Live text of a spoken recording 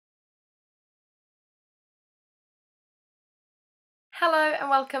Hello and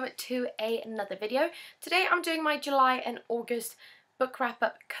welcome to another video. Today I'm doing my July and August book wrap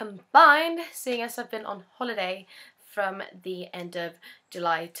up combined, seeing as I've been on holiday from the end of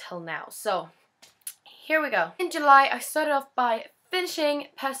July till now. So here we go. In July I started off by finishing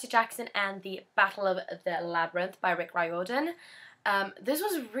Percy Jackson and the Battle of the Labyrinth by Riordan. This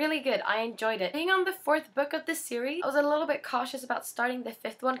was really good. I enjoyed it. Being on the fourth book of this series, I was a little bit cautious about starting the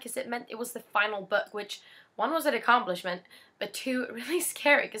fifth one because it meant it was the final book, which one was an accomplishment, but two, really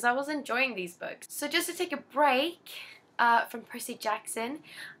scary because I was enjoying these books. So just to take a break from Percy Jackson,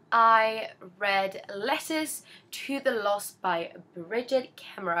 I read Letters to the Lost by Brigid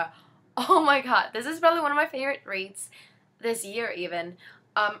Kemmerer. Oh my god, this is probably one of my favorite reads this year even.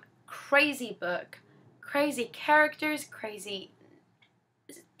 Crazy book, crazy characters, crazy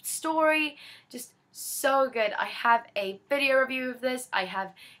story, just so good. I have a video review of this, I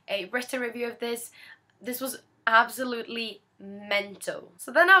have a written review of this. This was absolutely mental.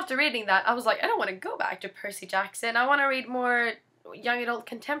 So then after reading that, I was like, I don't want to go back to Percy Jackson. I want to read more young adult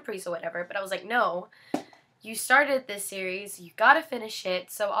contemporaries or whatever. But I was like, no, you started this series, you gotta finish it.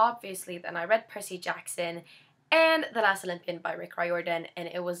 So obviously then I read Percy Jackson and The Last Olympian by Riordan, and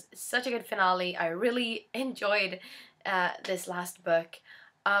it was such a good finale. I really enjoyed this last book.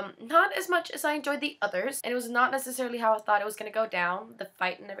 Not as much as I enjoyed the others, and it was not necessarily how I thought it was going to go down, the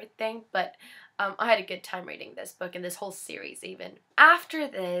fight and everything, but I had a good time reading this book and this whole series even. After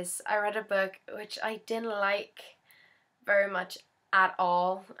this, I read a book which I didn't like very much at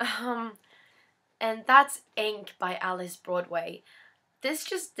all, and that's Ink by Alice Broadway. This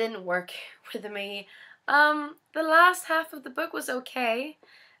just didn't work with me. The last half of the book was okay.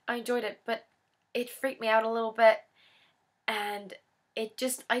 I enjoyed it, but it freaked me out a little bit, and it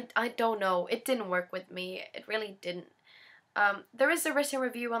just, I don't know, it didn't work with me. It really didn't. There is a written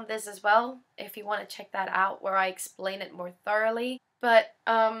review on this as well, if you want to check that out, where I explain it more thoroughly. But,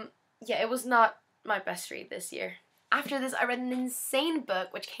 yeah, it was not my best read this year. After this, I read an insane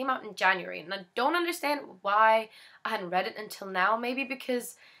book, which came out in January, and I don't understand why I hadn't read it until now. Maybe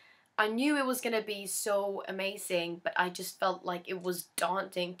because I knew it was going to be so amazing, but I just felt like it was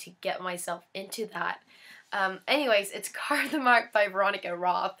daunting to get myself into that. Anyways, it's Carve by Veronica,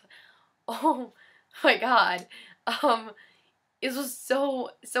 Roth. Oh my god. It was so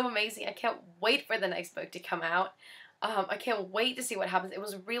amazing. I can't wait for the next book to come out. I can't wait to see what happens. It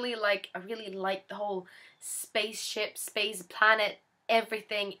was really like, I really liked the whole spaceship, space planet,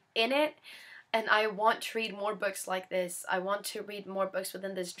 everything in it. And I want to read more books like this. I want to read more books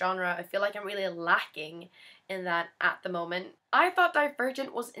within this genre. I feel like I'm really lacking in that at the moment. I thought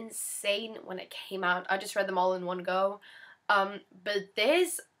Divergent was insane when it came out. I just read them all in one go. But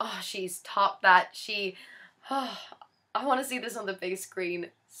this, oh, she's topped that. I want to see this on the big screen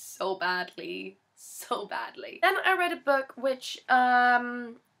so badly. So badly. Then I read a book which,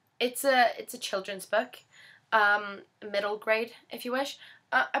 it's a children's book. Middle grade, if you wish.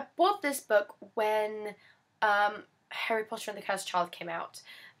 I bought this book when Harry Potter and the Cursed Child came out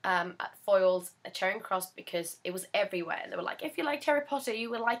at Foyle's at Charing Cross, because it was everywhere, and they were like, if you liked Harry Potter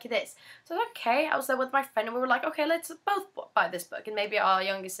you will like this. So I was like, okay. I was there with my friend and we were like, okay, let's both buy this book and maybe our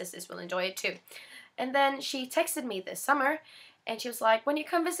younger sisters will enjoy it too. And then she texted me this summer and she was like, when you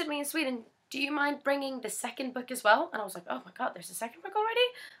come visit me in Sweden, do you mind bringing the second book as well? And I was like, oh my god, there's a second book already?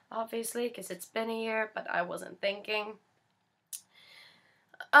 Obviously, because it's been a year, but I wasn't thinking.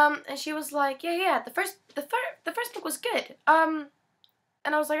 And she was like, yeah, the first book was good.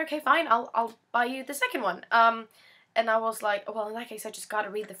 And I was like, okay, fine, I'll buy you the second one. And I was like, well, in that case, I just gotta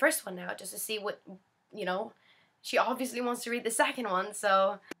read the first one now, just to see what, you know, she obviously wants to read the second one,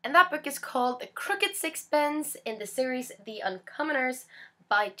 so. And that book is called The Crooked Sixpence in the series The Uncommoners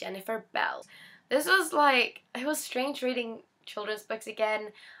by Jennifer Bell. This was like, it was strange reading children's books again.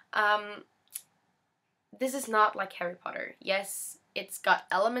 This is not like Harry Potter. Yes, it's got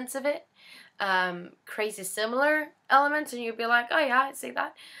elements of it, crazy similar elements, and you'd be like, oh yeah, I see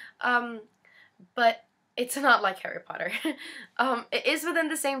that. But it's not like Harry Potter. It is within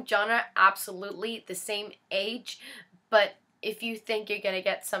the same genre, absolutely, the same age, but if you think you're gonna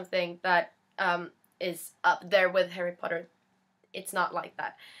get something that is up there with Harry Potter, it's not like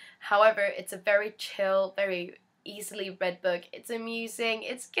that. However, it's a very chill, very easily read book. It's amusing,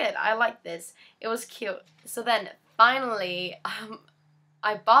 it's good, I like this. It was cute. So then, finally,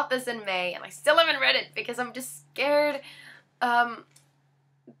 I bought this in May, and I still haven't read it because I'm just scared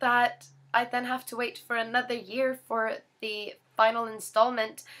that I then have to wait for another year for the final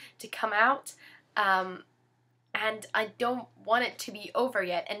installment to come out, and I don't want it to be over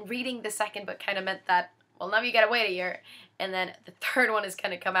yet. And reading the second book kind of meant that, well, now you gotta wait a year, and then the third one is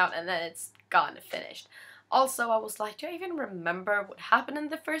gonna come out, and then it's gone, finished. Also, I was like, do I even remember what happened in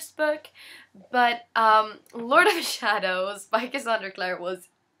the first book? But Lord of Shadows by Cassandra Clare was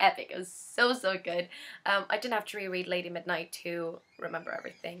epic. It was so, so good. I didn't have to reread Lady Midnight to remember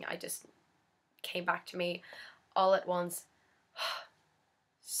everything. I just came back to me all at once.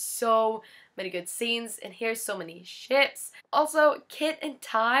 So many good scenes in here, so many ships. Also, Kit and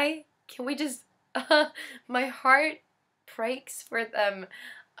Ty, can we just, my heart breaks for them.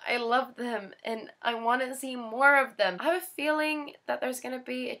 I love them and I want to see more of them. I have a feeling that there's going to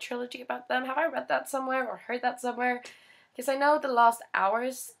be a trilogy about them. Have I read that somewhere or heard that somewhere? Because I know The Lost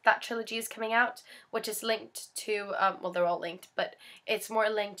Hours, that trilogy is coming out, which is linked to, well, they're all linked, but it's more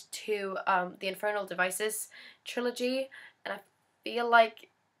linked to the Infernal Devices trilogy, and I feel like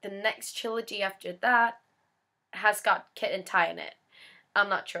the next trilogy after that has got Kit and Ty in it. I'm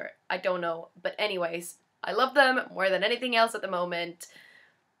not sure. I don't know. But anyways, I love them more than anything else at the moment.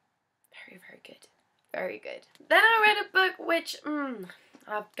 Very, very good. Very good. Then I read a book which,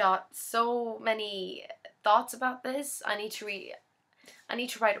 I've got so many thoughts about this. I need to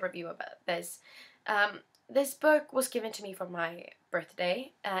write a review about this. This book was given to me for my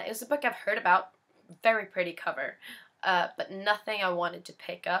birthday. It was a book I've heard about. Very pretty cover. But nothing I wanted to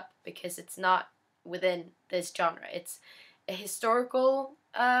pick up because it's not within this genre. It's a historical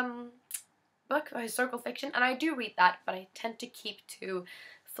book, a historical fiction, and I do read that, but I tend to keep to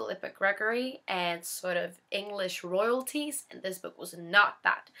Philippa Gregory and sort of English royalties, and this book was not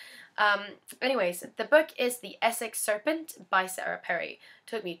that. Anyways, the book is The Essex Serpent by Sarah Perry. It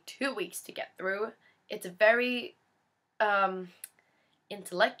took me 2 weeks to get through. It's very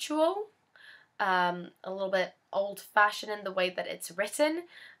intellectual, a little bit old-fashioned in the way that it's written.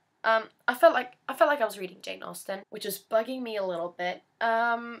 I felt like I was reading Jane Austen, which was bugging me a little bit.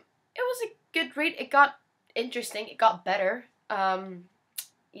 It was a good read. It got interesting. It got better.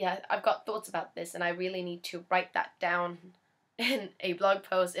 Yeah, I've got thoughts about this, and I really need to write that down in a blog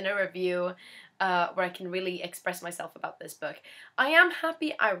post, in a review, where I can really express myself about this book. I am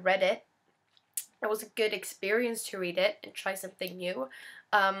happy I read it. It was a good experience to read it and try something new.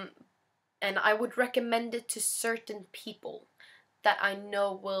 And I would recommend it to certain people that I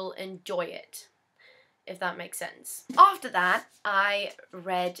know will enjoy it, if that makes sense. After that, I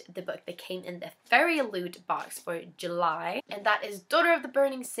read the book that came in the Fairy Loot box for July, and that is Daughter of the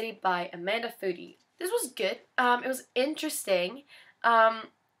Burning City by Amanda Foody. This was good. It was interesting. I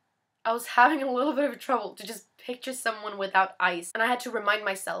was having a little bit of trouble to just picture someone without eyes, and I had to remind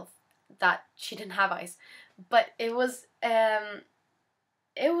myself that she didn't have eyes. But it was an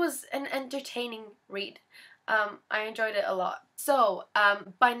entertaining read. I enjoyed it a lot. So,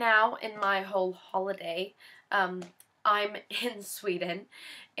 by now, in my whole holiday, I'm in Sweden,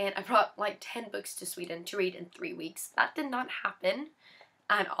 and I brought like 10 books to Sweden to read in 3 weeks. That did not happen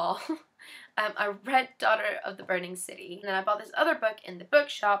at all. I read Daughter of the Burning City, and then I bought this other book in the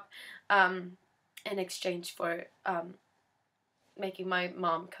bookshop, in exchange for, making my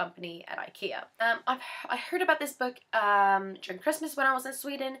mom company at IKEA. I heard about this book during Christmas when I was in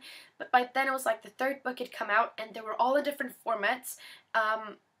Sweden, but by then it was like the third book had come out, and they were all in different formats.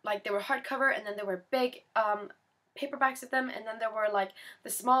 Like they were hardcover, and then there were big paperbacks of them, and then there were like the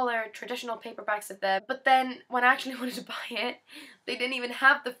smaller traditional paperbacks of them. But then when I actually wanted to buy it, they didn't even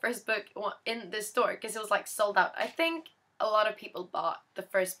have the first book in the store because it was like sold out. I think a lot of people bought the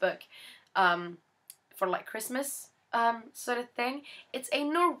first book for like Christmas sort of thing. It's a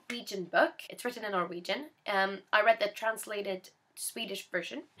Norwegian book. It's written in Norwegian. I read the translated Swedish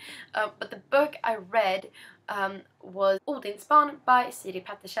version, but the book I read was Odinsbarn by Siri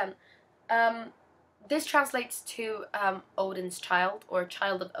Pettersen. This translates to Odin's child, or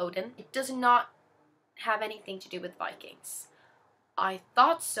child of Odin. It does not have anything to do with Vikings. I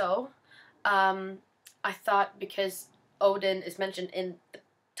thought so. I thought because Odin is mentioned in the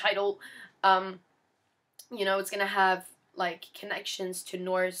title, you know, it's gonna have like connections to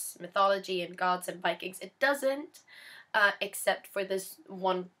Norse mythology and gods and Vikings. It doesn't, except for this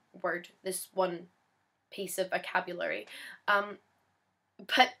one word, this one piece of vocabulary.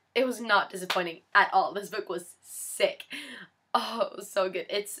 But it was not disappointing at all. This book was sick. Oh, it was so good.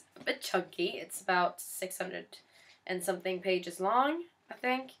 It's a bit chunky. It's about 600 and something pages long, I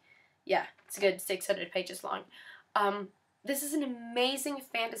think. Yeah, it's a good 600 pages long. This is an amazing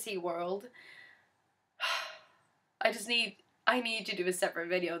fantasy world. I need to do a separate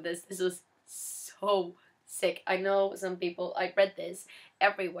video of this. This was so sick. I know some people, I read this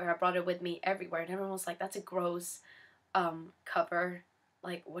everywhere. I brought it with me everywhere, and everyone was like, that's a gross cover.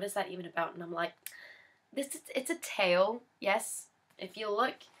 Like, what is that even about? And I'm like, it's a tale. Yes, if you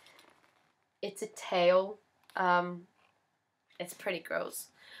look, it's a tale. It's pretty gross.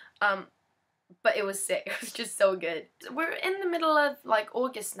 but it was sick. It was just so good. We're in the middle of like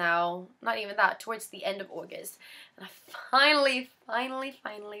August now, not even that, towards the end of August, and I finally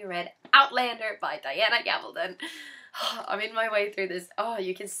read Outlander by Diana Gabaldon. I'm in my way through this. Oh,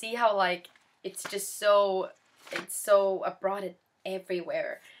 you can see how like it's just so, it's so brought it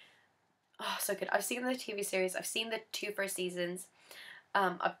everywhere. Oh, so good. I've seen the TV series. I've seen the 2 first seasons.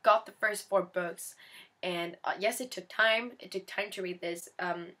 I've got the first 4 books, and yes, it took time. It took time to read this.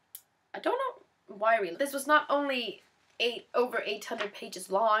 I don't know why I read this. Was not only over 800 pages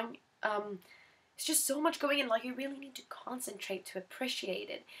long. It's just so much going in. Like, you really need to concentrate to appreciate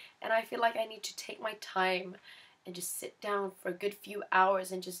it, and I feel like I need to take my time and just sit down for a good few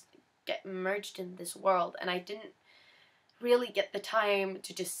hours and just get immersed in this world. And I didn't really get the time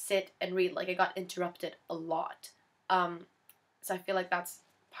to just sit and read. Like, I got interrupted a lot. So I feel like that's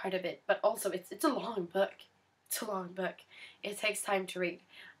part of it. But also, it's a long book. It's a long book. It takes time to read.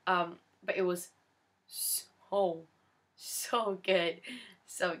 But it was so good.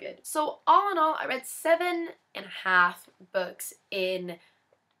 So good. So all in all, I read 7.5 books in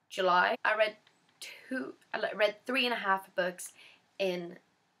July. I read 3.5 books in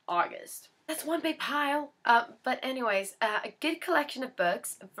August. That's one big pile. But anyways, a good collection of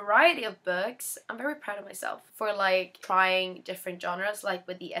books, a variety of books. I'm very proud of myself for like trying different genres, like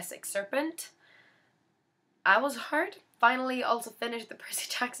with the Essex Serpent. I was hard. Finally also finished the Percy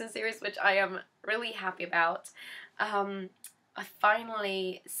Jackson series, which I am really happy about. I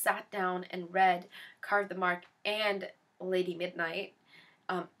finally sat down and read Carve the Mark and Lady Midnight,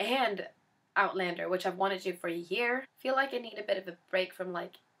 and Outlander, which I've wanted to for a year. I feel like I need a bit of a break from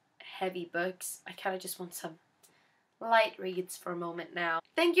like heavy books. I kind of just want some light reads for a moment now.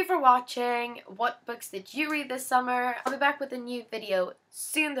 Thank you for watching. What books did you read this summer? I'll be back with a new video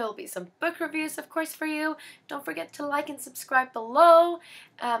soon. There will be some book reviews, of course, for you. Don't forget to like and subscribe below,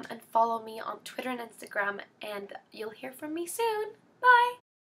 and follow me on Twitter and Instagram, and you'll hear from me soon. Bye!